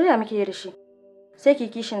 To soyayya muke yi da shi. Sai ki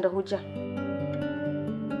kishin da hujja.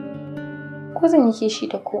 ko zan yi kishi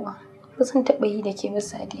da kowa ba zan taɓa yi da ke ba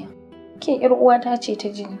Sadiya. Ke ƴar uwata ce ta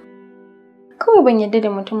jini. Kawai ban yarda da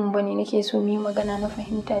mutumin bane nake so mu yi magana na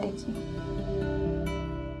fahimta da ke.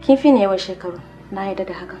 Kin fi ne yawan shekaru, na yarda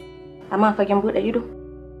da haka. Amma fagen buɗe ido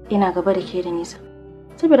ina gaba da ke da nisa.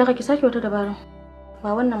 Saboda haka ki sake wata dabaran.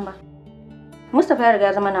 Ba wannan ba. Mustapha ya riga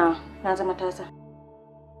ya zama na zama tasa.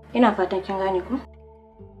 Ina fatan kin gane ku?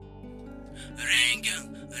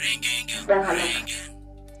 Dan halaka.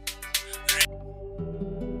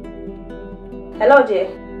 Hello, Je.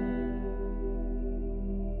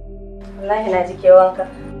 Wallahi na ji kewanka.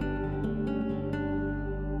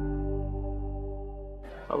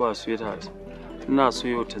 Haba sweetheart, ina so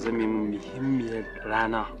yau ta zame min muhimmiyar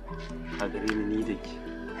rana a gare ni da ke.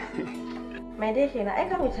 Mai dai kenan, ai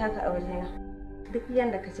ka wuce haka a wajena. Duk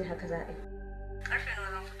yanda ka ce haka za a yi. Karfe nawa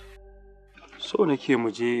zan fito? So nake mu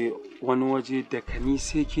je wani waje da ka ni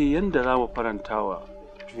sai ke yanda za mu faranta wa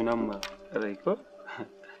junanmu rai ko?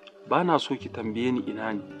 Ba na so ki tambaye ni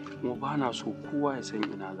ina ne, kuma ba na so kowa ya san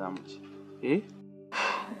ina za mu je. Eh?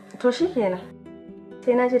 To shi kenan.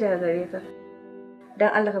 Sai na ji daga gare ka.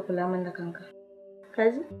 Dan Allah ka kula min da kanka. Ka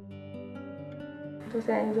ji? To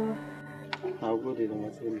sai an jima. Na gode da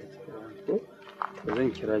matsayin da kika bani. Ba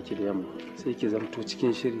zan kira ki da yamma sai ki zamto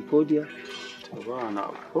cikin shiri ko diya. To ba na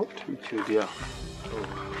ko thank you diya.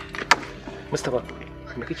 Mustapha,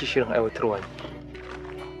 me kake shirin aiwatarwa ne?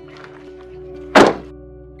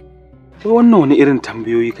 Wai wannan wani irin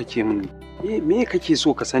tambayoyi kake mini? Me kake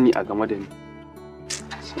so ka sani a game da ni?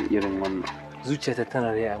 San irin wannan. Zuciyata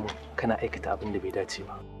tana raya min kana aikata abin da bai dace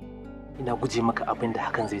ba. Ina guje maka abin da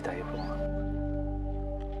hakan zai ta haifar ma.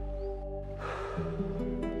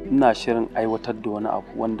 Ina shirin aiwatar da wani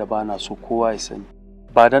abu wanda ba na so kowa ya sani.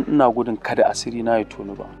 Ba dan ina gudun kada asiri na ya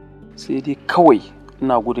tonu ba. Sai dai kawai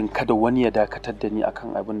ina gudun kada wani ya dakatar da ni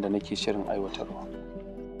akan abin da nake shirin aiwatarwa.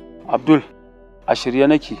 Abdul, a shirye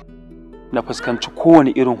nake na fuskanci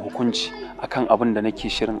kowane irin hukunci akan abin da nake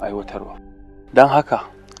shirin aiwatarwa. Don haka,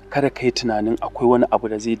 kada ka yi tunanin akwai wani abu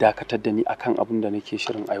da zai dakatar da ni akan abin da nake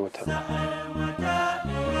shirin aiwatarwa.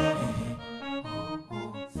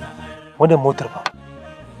 Wannan motar ba?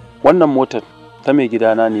 Wannan motar ta mai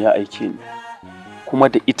gidana ne ya aike ni, kuma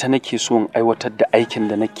da ita nake so in aiwatar da aikin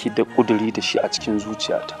da nake da ƙuduri da shi a cikin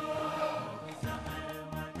zuciyata.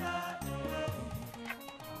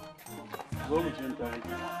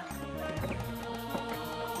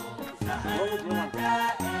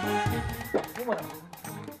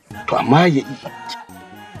 To amma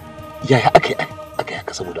yaya aka yi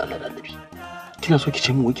haka saboda Allah da Annabi? Kina so ki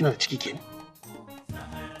ce min wai kina da ciki kenan?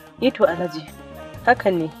 To Alhaji,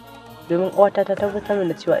 hakan ne, domin uwata ta tabbatar min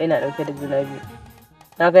da cewa ina ɗauke da juna biyu.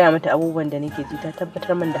 Na gaya mata abubuwan da nake ji ta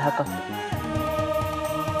tabbatar min da hakan.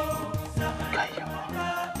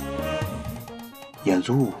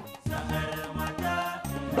 Yanzu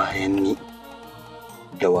bayan ni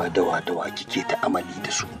dawa kike ta amali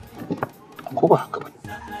da su, ko ba haka ba?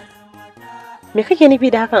 Me kake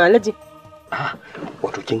nufi da hakan Alhaji?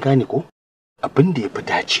 Wato kin gane ko? Abin da ya fi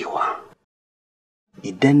dacewa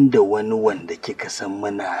idan da wani wanda kika san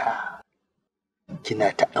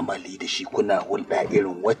kina ta'amali da shi, kuna hulɗa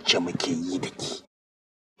irin wacce muke yi da ki,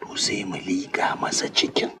 to sai mu liƙa masa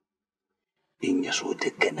cikin. In ya so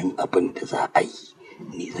dukkanin abin da za a yi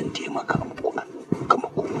ni zan taimaka muku kama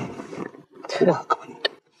ku. Ko haka bane?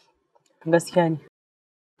 Gaskiya ne.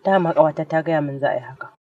 Dama ƙawata ta gaya min za a yi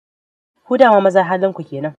haka. Ku dama maza halin ku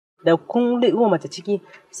kenan. Da kun liƙo mata ciki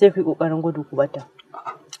sai ku yi ƙoƙarin gudu ku bata.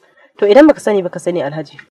 To idan baka sani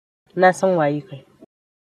Alhaji, na san waye kai.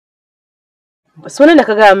 Sunan da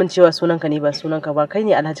ka gaya min cewa sunanka ne ba sunanka ba, kai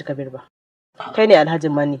ne Alhaji Kabir ba. Kai ne Alhaji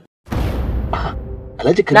Mani.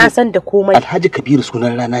 Alhaji Kabir. Na san da komai. Alhaji Kabiru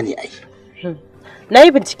sunan rana ne ai. Na yi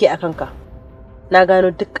bincike a kanka. Na gano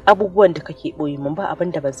duk abubuwan da kake ɓoye min, ba abin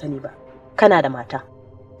da ban sani ba. Kana da mata,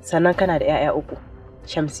 sannan kana da 'ya'ya 3,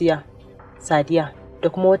 Shamsiya, Sadiya da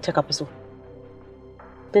kuma wacce ka fi so.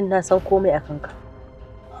 Din na san komai a kanka.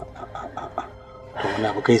 To wani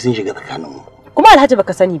abu kai sun shiga tsakaninmu. Kuma Alhaji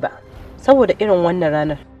baka sani ba, saboda irin wannan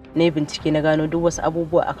ranar na yi bincike na gano duk wasu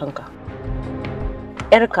abubuwa a kanka.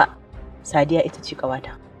 'Yarka Sadiya ita ce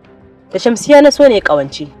ƙawata. Da Shamsiya na so ne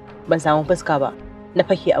ƙawance, ban samu fuska ba, na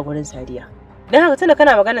fake a gurin Sadiya. Don haka tunda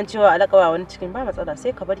kana maganan cewa alaƙawa wani cikin ba matsala,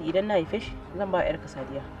 sai ka bari idan na haife shi zan ba 'yarka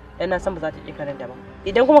Sadiya. Dan na san ba za ta ƙi karanta ba.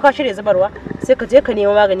 Idan kuma ka shirya zubarwa, sai ka je ka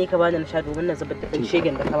nemo magani ka bani na sha domin na zubar da ɗan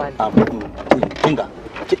shegen da ka bani. Kinga,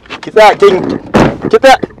 ki tsaya ki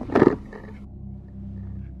tsaya.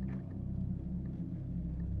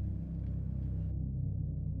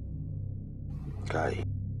 Kai.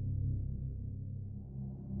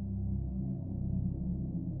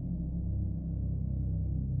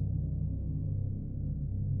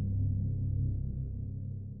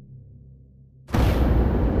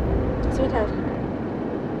 sweetheart.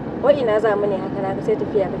 Wai ina za mu ne haka na ga sai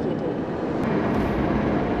tafiya kake ta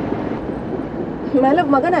yi. Malam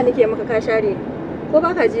magana nake maka ka share ko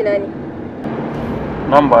baka ji na ne?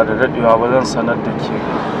 Nan ba da dadewa ba zan sanar da ke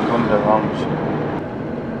wanda za mu je.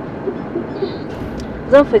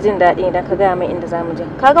 Zan fi jin daɗi idan ka gaya min inda za mu je.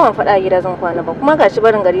 Ka gama faɗa gida zan kwana ba kuma gashi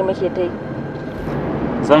barin gari muke ta yi.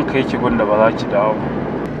 Zan kai ki gunda ba za ki dawo.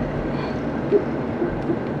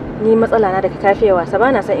 Ni matsala na da ka kafe wasa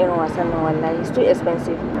ba na son irin wasan nan wallahi. It's too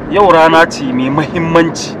expensive. Yau rana ce mai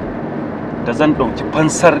muhimmanci da zan ɗauki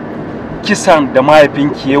fansar kisan da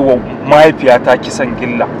mahaifinki yawa mahaifiyata kisan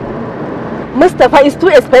gilla. Mustapha is too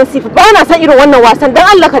expensive. Ba na son irin wannan wasan dan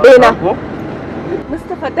Allah ka daina.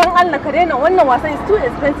 Mustapha dan Allah ka daina wannan wasan is too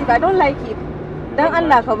expensive. I don't like it. Dan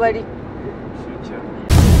Allah ka bari.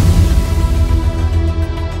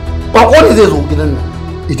 Bako ne zai zo gidan nan.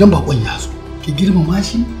 Idan bakon ya zo, ki girmama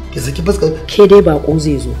shi, ki saki fuskar. Ke dai bako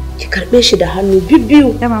zai zo, ki karbe shi da hannu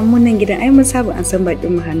bibbiyu. Dama mun nan gidan ai mun saba an san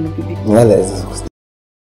bakin mu hannu bibbiyu. Wala ya zo.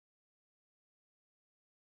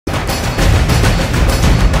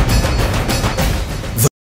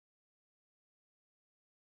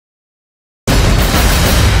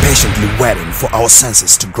 Patiently waiting for our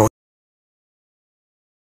senses to grow.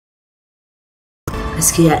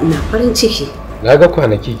 Gaskiya ina farin ciki. Na ga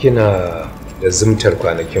kwanaki kina da zumtar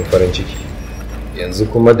kwanakin farin ciki. Yanzu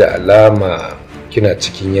kuma da alama kina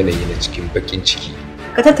cikin yanayi na cikin bakin ciki.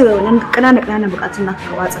 Ka tattara wannan ƙananan bukatun naka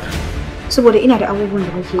ka watsa. Saboda ina da abubuwan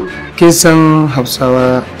da nake yi. Kin san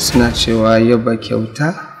Hausawa suna cewa yaba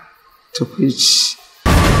kyauta tukwici.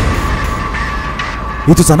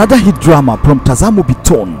 It is another hit drama from Tazamo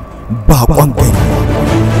Biton, Bakon Gari.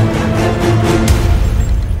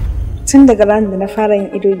 Tun daga ranar da na fara yin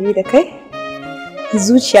ido biyu da kai,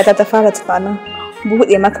 zuciyata ta fara tunanin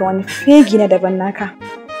buɗe maka wani fegi na daban naka.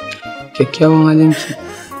 Kyakkyawan halinki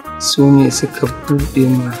su ne suka buɗe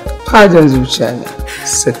ma fadan zuciya na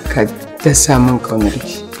suka dasa min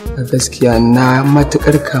ƙaunarki. A gaskiya na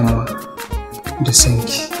matuƙar kamuwa da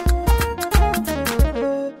sanki.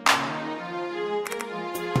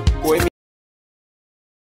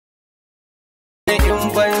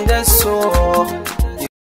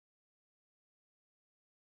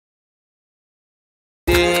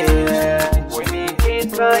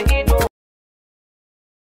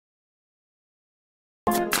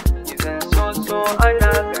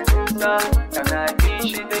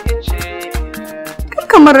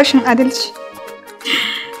 Kamar rashin adalci.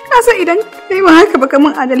 Kasa idan kai ma haka baka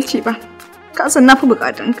min adalci ba. Kasa na fi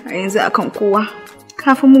bukatun ka yanzu akan kowa.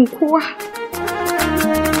 Ka fi mun kowa.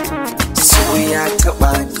 So ya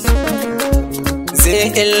taba ni.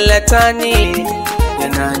 Zai illata ni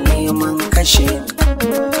yana neman kashe ni.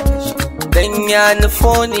 Dan ya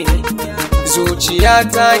nufo ni zuciya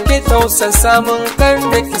ta ke tausasa min kar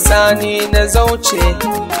da kisani na zauce.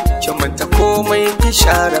 Ki manta komai ki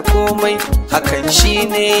share komai hakan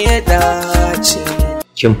shine ya dace.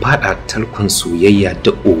 Kin fada talkon soyayya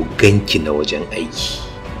da oganki na wajen aiki.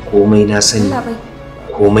 Komai na sani,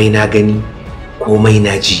 komai na gani, komai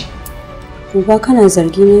na ji. Ba kana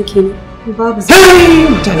zargi ne kenan? Babu zargi.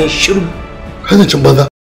 Mutane shiru. Kana cin banza.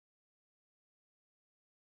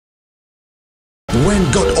 When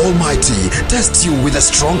God Almighty tests you with a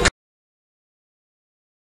strong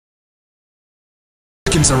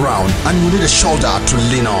around and you need a shoulder to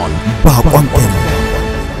lean on. Bakon Gari.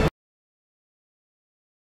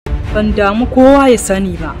 Ban damu kowa ya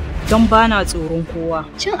sani ba, don bana tsoron kowa.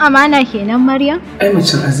 Cin amana kenan Maryam? Ai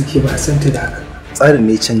mutum arziki ba san ta da haka. Tsarin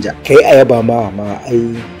ne canja. Kai ayaba ma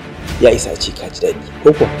ai ya isa ce ka ji daɗi.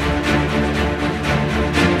 Ko kuwa?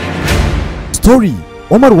 Story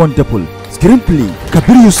Omar Wonderful. Screenplay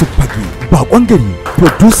Kabir Yusuf Fage. Bakon Gari.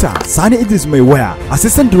 Producer Sani Idris Mai Waya.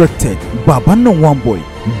 Assistant Director Baban nan One Boy.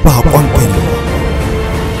 Bakon Gari.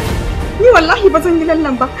 Ni wallahi ba zan yi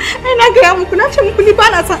lallan ba. Ai na ga muku na ce muku ni ba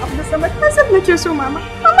na son abu da sama. Na san nake so mama.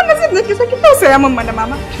 Mama na san nake so ki tausaya min mana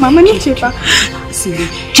mama. Mama ni ce fa. Asiri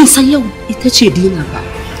kin san yau ita ce dina ba.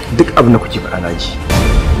 Duk abin da kuke faɗa na ji.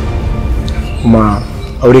 Kuma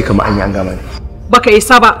aure kamar an yi an gama ne. Baka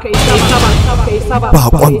isa ba.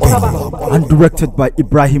 Bakon Gari. And directed by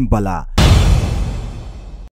Ibrahim Bala.